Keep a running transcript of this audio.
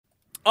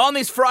On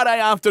this Friday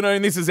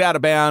afternoon, this is Out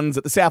of Bounds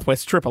at the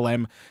Southwest Triple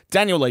M.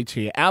 Daniel Leach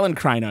here, Alan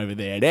Crane over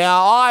there.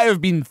 Now, I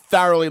have been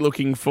thoroughly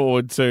looking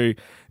forward to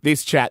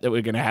this chat that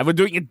we're going to have. We're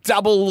doing a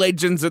double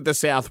Legends at the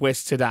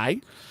Southwest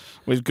today.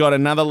 We've got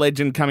another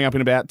legend coming up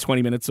in about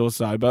 20 minutes or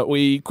so, but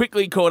we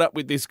quickly caught up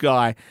with this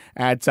guy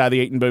at the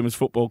Eton Boomers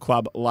Football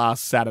Club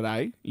last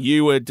Saturday.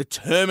 You were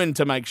determined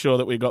to make sure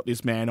that we got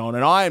this man on,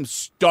 and I am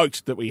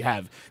stoked that we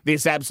have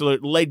this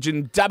absolute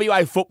legend,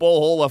 WA Football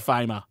Hall of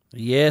Famer.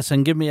 Yes,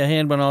 and give me a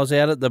hand when I was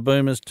out at the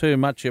Boomers too.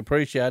 Much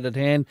appreciated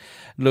hand.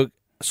 Look,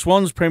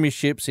 Swans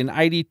premierships in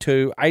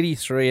 82,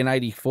 83 and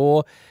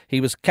 84. He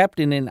was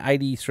captain in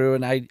 83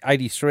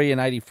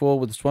 and 84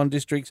 with the Swan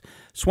Districts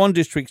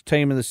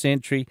team of the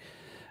century,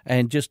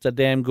 and just a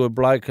damn good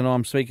bloke. And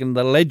I'm speaking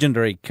the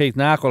legendary Keith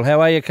Narkle. How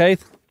are you,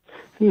 Keith?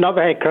 Not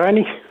bad,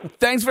 Croney.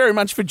 Thanks very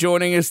much for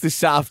joining us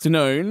this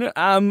afternoon.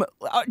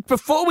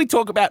 Before we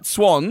talk about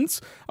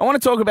Swans, I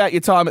want to talk about your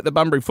time at the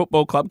Bunbury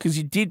Football Club because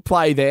you did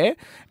play there,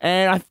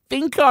 and I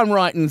think I'm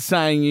right in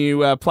saying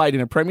you played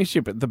in a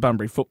premiership at the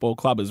Bunbury Football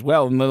Club as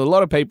well, and there's a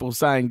lot of people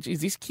saying,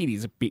 geez, this kid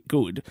is a bit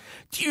good.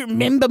 Do you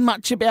remember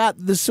much about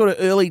the sort of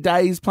early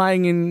days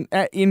playing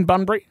in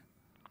Bunbury?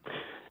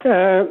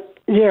 Yeah,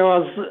 I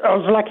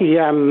was lucky.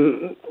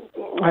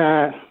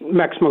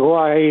 Max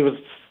Maguire, he was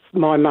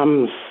my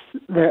mum's.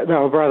 They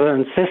were brother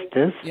and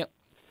sisters. Yep.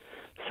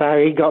 So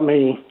he got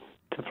me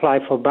to play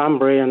for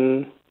Bunbury,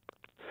 and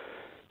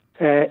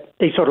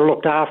he sort of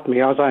looked after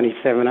me. I was only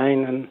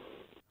 17,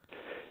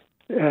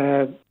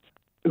 and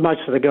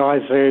most of the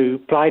guys who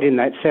played in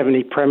that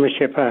 70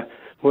 premiership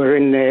were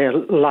in their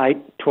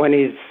late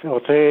 20s or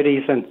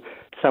 30s, and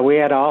so we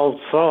had a whole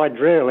side,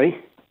 really.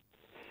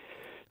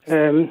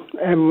 And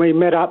we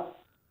met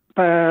up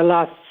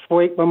last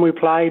week when we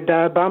played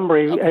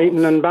Bunbury,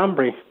 Eton and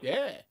Bunbury.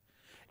 Yeah.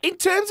 In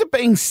terms of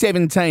being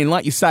 17,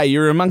 like you say,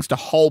 you're amongst a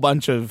whole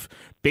bunch of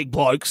big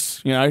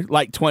blokes, you know,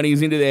 late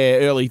 20s into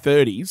their early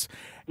 30s.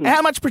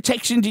 How much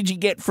protection did you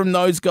get from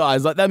those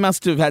guys? Like, they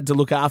must have had to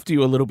look after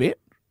you a little bit.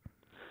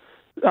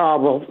 Oh,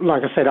 well,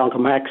 like I said, Uncle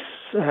Max,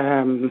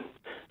 Graham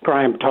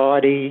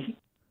Tidy,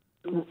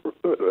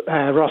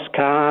 Ross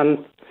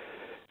Kahn.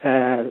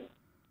 There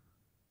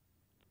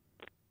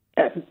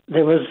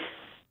was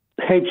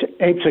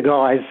heaps of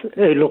guys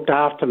who looked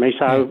after me,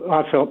 so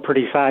I felt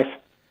pretty safe.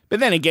 But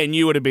then again,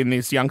 you would have been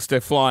this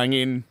youngster flying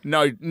in,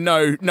 no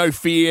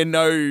fear,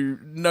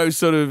 no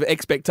sort of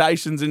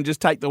expectations, and just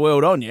take the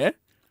world on, yeah?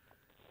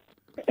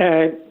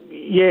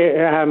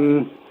 Yeah.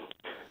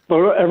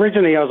 Well,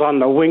 originally I was on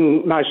the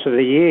wing most of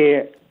the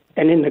year,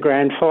 and in the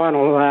grand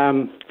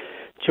final,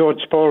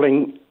 George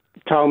Spalding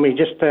told me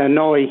just to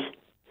annoy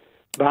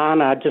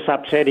Barnard, just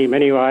upset him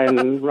anyway,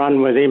 and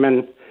run with him,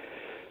 and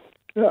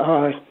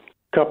I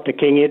copped a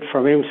king hit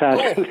from him, so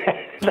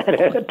that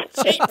hurt.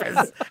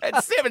 Jeepers.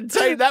 At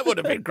 17, that would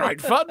have been great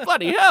fun.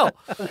 Bloody hell.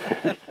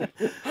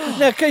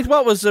 Now, Keith,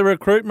 what was the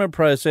recruitment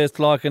process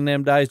like in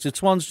them days? Did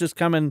Swans just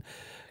come and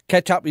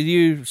catch up with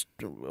you,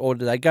 or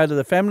did they go to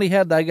the family?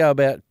 How did they go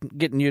about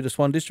getting you to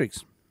Swan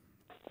Districts?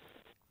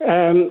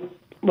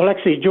 Well,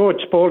 actually,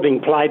 George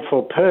Spalding played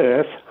for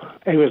Perth.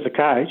 He was the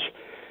coach,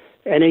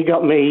 and he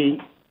got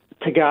me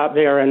to go up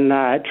there and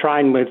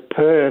train with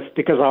Perth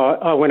because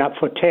I went up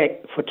for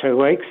Tech for 2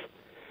 weeks.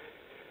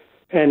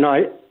 And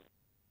I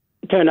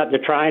turned up the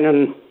train,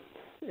 and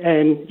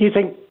you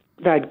think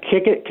they'd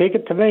kick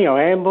it to me or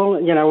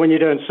handball? You know, when you're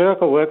doing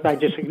circle work, they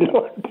just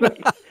ignored me.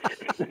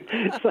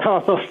 So I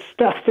thought,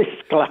 stuff this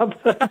club.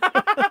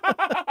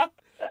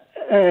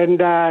 And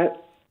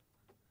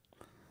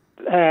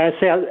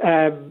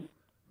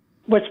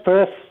West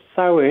Perth,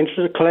 so were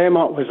interested.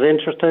 Claremont was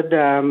interested.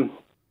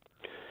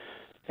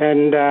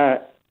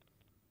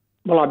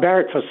 Well, I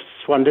barracked for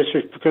Swan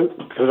District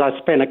because I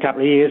spent a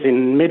couple of years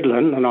in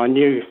Midland and I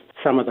knew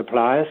some of the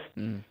players.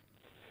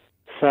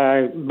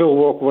 So Bill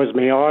Walker was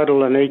my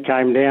idol, and he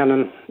came down,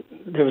 and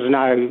there was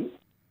no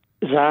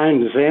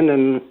zones then,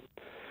 and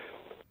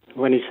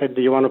when he said,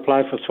 do you want to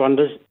play for Swan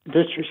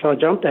Districts, I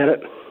jumped at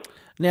it.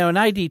 Now, in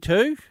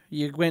 82,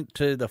 you went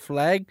to the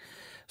flag.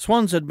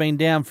 Swans had been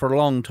down for a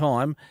long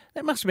time.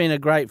 That must have been a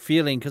great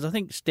feeling, because I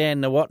think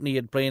Stan Nowotny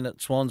had been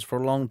at Swans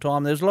for a long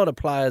time. There's a lot of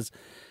players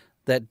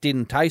that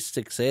didn't taste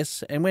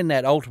success, and when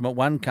that ultimate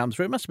one comes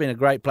through, it must have been a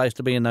great place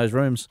to be in those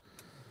rooms.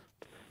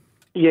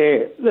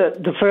 Yeah,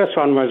 the first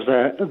one was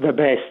the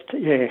best,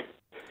 yeah.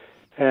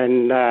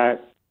 And,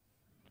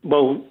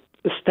 well,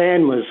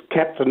 Stan was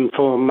captain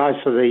for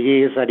most of the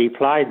years that he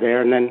played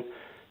there, and then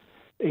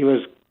he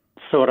was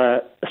sort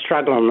of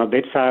struggling a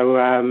bit,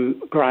 so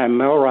Graham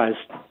Melrose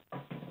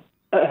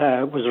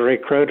was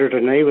recruited,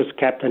 and he was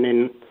captain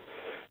in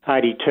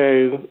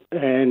 82,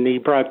 and he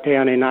broke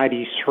down in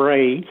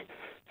 83,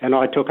 and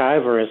I took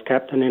over as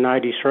captain in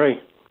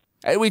 83.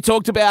 We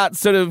talked about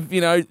sort of,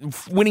 you know,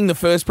 winning the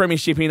first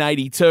premiership in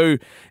 82.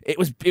 It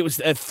was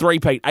a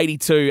three-peat,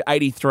 82,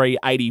 83,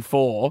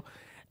 84.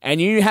 And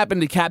you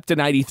happened to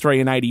captain 83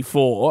 and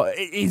 84.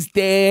 Is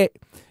there,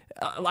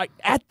 like,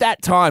 at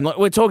that time, like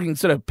we're talking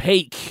sort of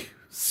peak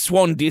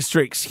Swan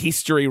Districts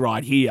history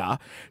right here,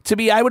 to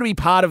be able to be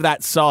part of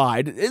that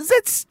side,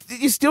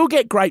 you still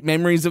get great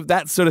memories of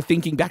that sort of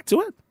thinking back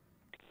to it?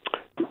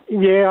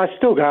 Yeah, I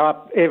still go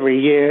up every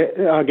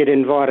year. I get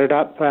invited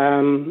up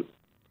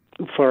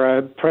for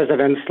a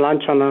president's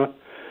lunch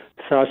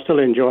so I still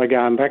enjoy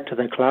going back to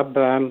the club.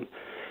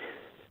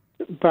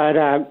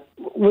 But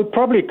we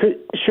probably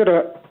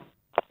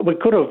we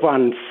could have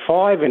won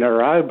 5 in a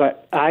row,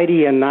 but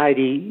 80 and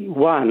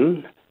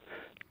 81,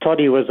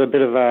 Toddy was a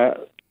bit of a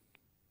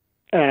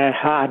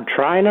hard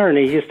trainer, and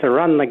he used to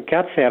run the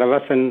guts out of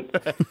us. And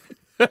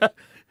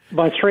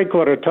by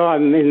three-quarter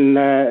time in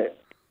the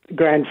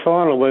grand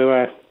final, we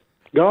were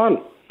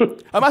gone.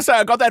 I must say,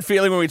 I got that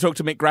feeling when we talked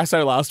to Mick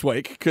Grasso last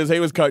week, because he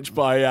was coached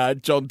by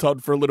John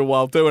Todd for a little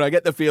while too, and I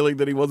get the feeling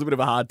that he was a bit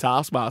of a hard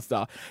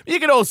taskmaster. You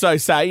could also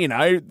say,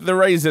 the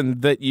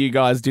reason that you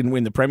guys didn't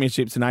win the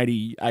premierships in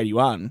 80,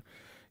 81,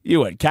 you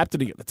weren't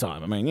captaining at the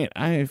time. I mean,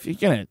 if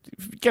you're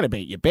gonna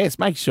be at your best,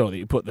 make sure that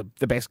you put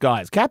the best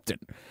guy as captain.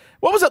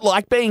 What was it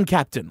like being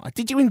captain? Like,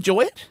 did you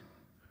enjoy it?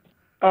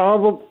 Oh,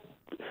 well,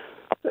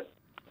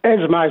 as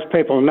most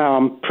people know,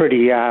 I'm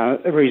pretty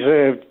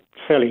reserved,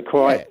 fairly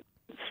quiet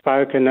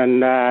spoken,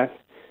 and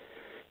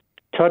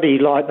Toddy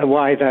liked the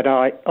way that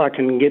I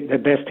can get the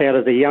best out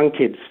of the young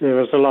kids. There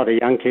was a lot of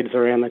young kids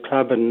around the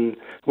club, and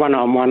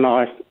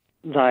one-on-one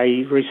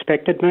they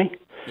respected me.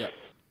 Yep.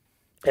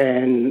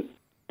 And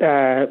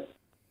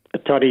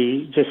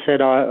Toddy just said,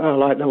 I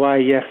like the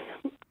way you're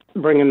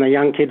bringing the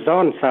young kids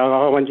on, so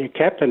I want you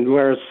captain,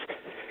 whereas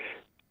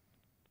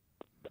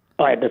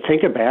I had to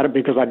think about it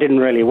because I didn't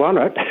really want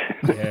it.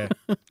 Yeah.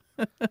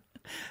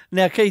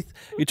 Now, Keith,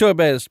 you talk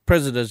about his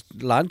president's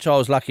lunch. I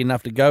was lucky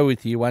enough to go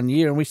with you one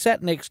year, and we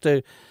sat next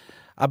to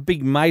a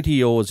big mate of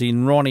yours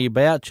in Ronnie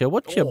Boucher.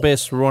 What's your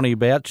best Ronnie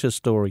Boucher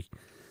story?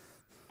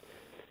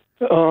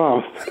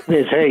 Oh,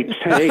 there's heaps.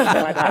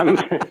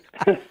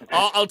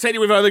 I'll tell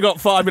you, we've only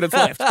got 5 minutes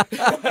left.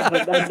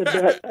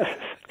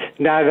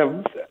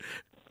 No,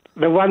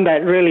 the one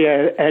that really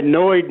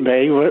annoyed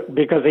me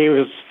because he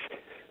was,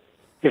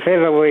 if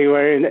ever we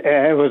were in,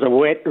 it was a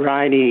wet,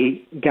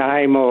 rainy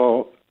game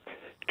or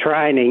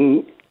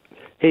training,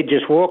 he'd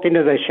just walk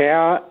into the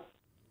shower.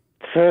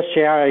 First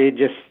shower, he'd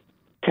just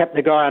tap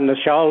the guy on the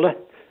shoulder.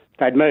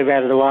 They'd move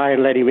out of the way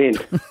and let him in.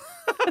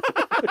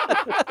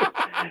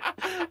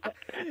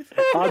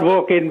 I'd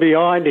walk in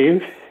behind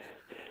him,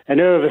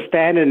 and whoever was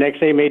standing next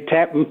to him, he'd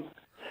tap him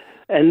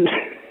and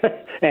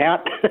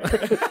out.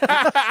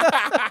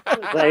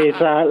 So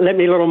he'd let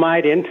me little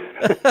mate in.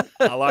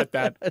 I like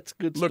that. That's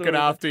good. Looking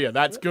after you.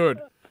 That's good.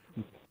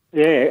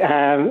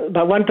 Yeah,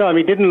 but one time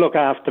he didn't look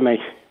after me.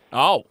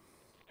 Oh.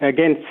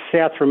 Against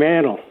South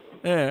Fremantle.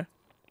 Yeah.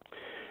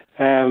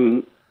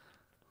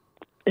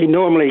 He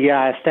normally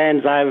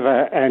stands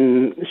over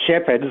and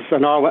shepherds,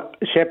 and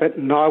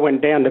I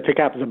went down to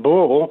pick up the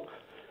ball,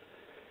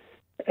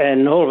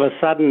 and all of a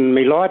sudden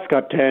my lights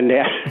got turned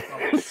out.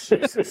 Oh,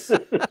 Jesus.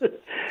 It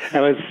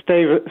was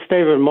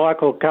Stephen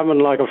Michael coming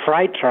like a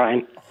freight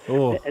train.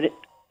 Oh. And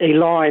he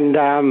lined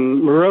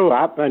Roo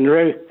up, and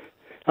Roo,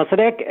 I said,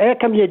 how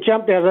come you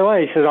jumped out of the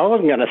way? He said, I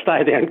wasn't going to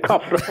stay there and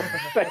cough it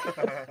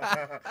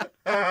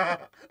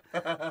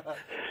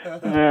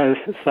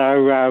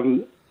off.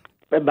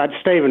 But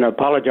Stephen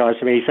apologised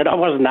to me. He said, I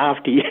wasn't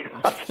after you.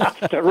 I was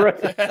after Roo.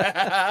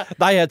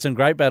 They had some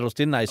great battles,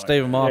 didn't they?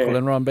 Stephen Michael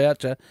and Ron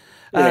Boucher.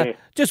 Yeah.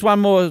 Just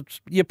one more.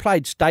 You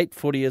played state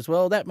footy as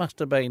well. That must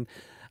have been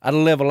a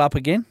level up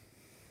again.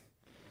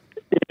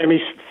 Yeah, my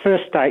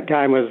first state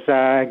game was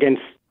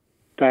against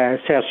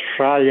South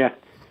Australia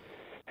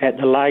at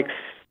the Lakes.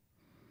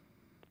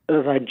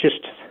 It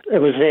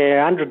was their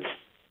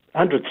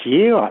 100th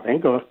year, I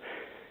think, so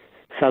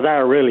they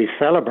were really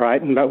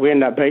celebrating, but we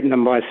ended up beating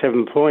them by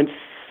 7 points.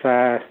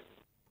 I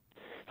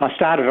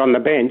started on the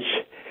bench,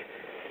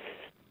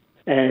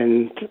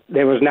 and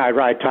there was no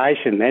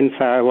rotation then,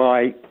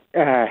 so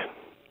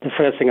the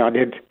first thing I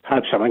did,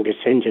 hope someone gets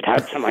injured,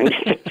 to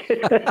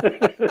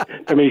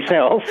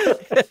myself.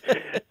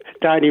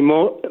 Tony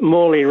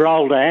Morley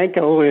rolled an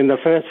ankle in the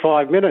first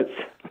 5 minutes.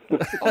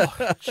 Oh,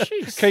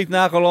 jeez. Keith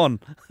Narkle on.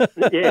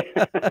 Yeah.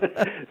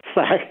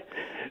 So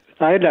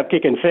I ended up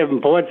kicking 7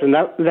 points, and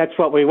that's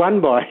what we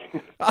won by.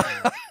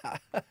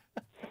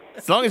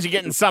 As long as you're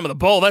getting some of the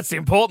ball, that's the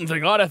important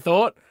thing, I'd have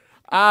thought.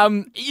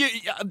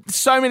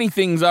 So many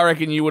things I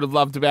reckon you would have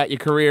loved about your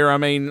career. I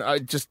mean,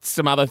 just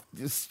some other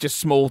just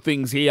small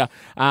things here.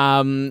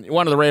 One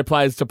of the rare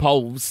players to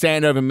poll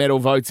Sandover medal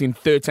votes in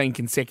 13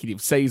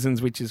 consecutive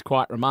seasons, which is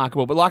quite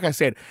remarkable. But like I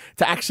said,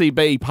 to actually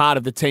be part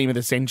of the team of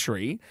the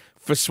century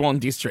for Swan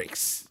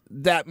Districts,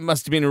 that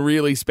must have been a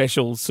really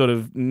special sort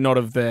of nod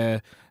of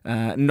the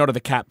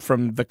cap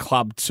from the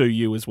club to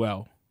you as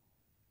well.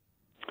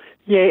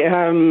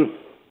 Yeah,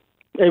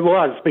 it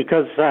was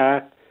because.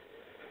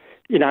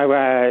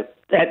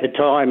 At the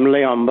time,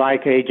 Leon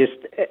Blake, he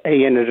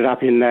ended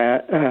up in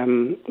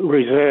the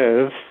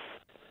reserve,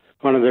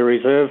 one of the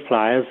reserve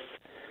players,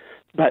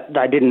 but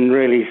they didn't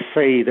really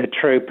see the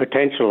true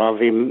potential of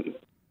him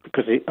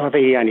because I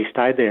think he only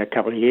stayed there a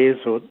couple of years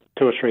or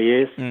 2 or 3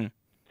 years. Mm.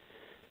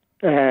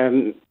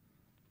 and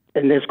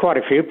there's quite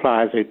a few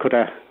players who could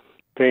have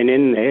been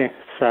in there.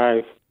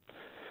 So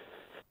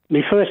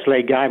my first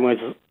league game was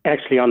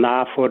actually on the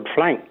half-forward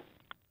flank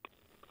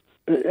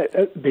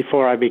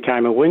before I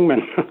became a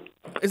wingman.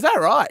 Is that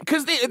right?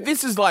 Because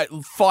this is like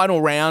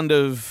final round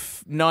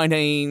of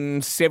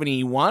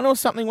 1971 or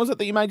something, was it,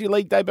 that you made your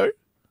league debut?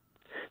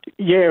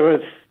 Yeah, it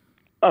was.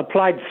 I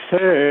played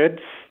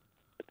thirds,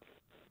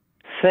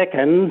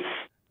 seconds.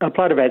 I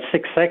played about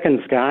 6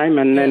 seconds game,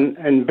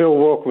 and Bill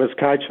Walker was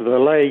coach of the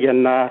league,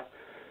 and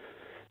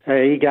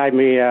he gave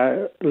me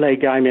a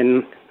league game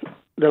in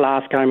the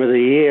last game of the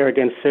year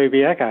against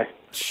Subiaco.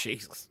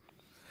 Jesus.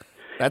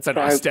 That's a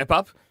nice step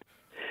up.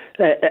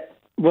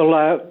 Well,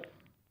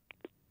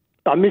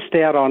 I missed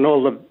out on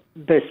all the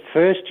best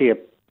first year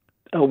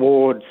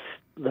awards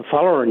the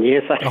following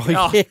year, so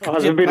yeah, I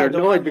was a bit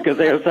annoyed because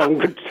there were some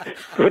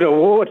good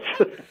awards.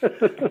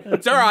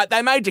 It's all right.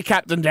 They made you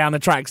captain down the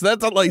track, so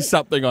that's at least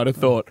something I'd have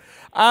thought.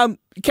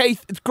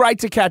 Keith, it's great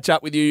to catch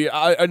up with you.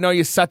 I know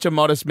you're such a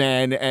modest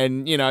man,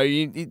 and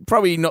you're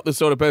probably not the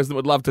sort of person that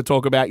would love to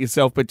talk about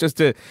yourself, but just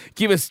to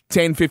give us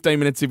 10, 15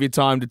 minutes of your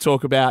time to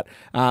talk about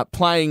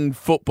playing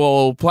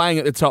football, playing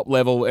at the top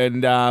level,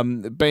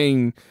 and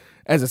being,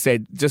 as I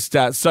said, just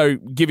so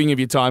giving of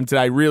your time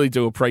today. Really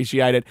do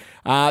appreciate it.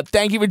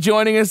 Thank you for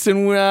joining us,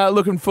 and we're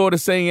looking forward to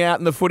seeing you out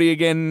in the footy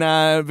again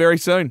very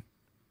soon.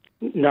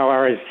 No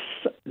worries.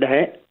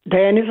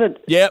 Dan, is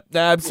it? Yep,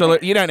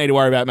 absolutely. You don't need to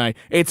worry about me.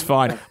 It's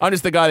fine. I'm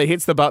just the guy that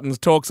hits the buttons,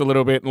 talks a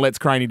little bit, and lets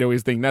Craney do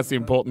his thing. That's the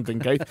important thing,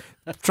 Keith.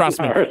 Trust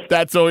me.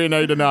 That's all you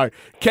need to know.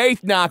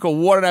 Keith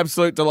Narkle, what an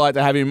absolute delight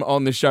to have him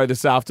on the show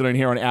this afternoon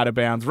here on Out of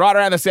Bounds, right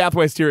around the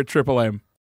southwest here at Triple M.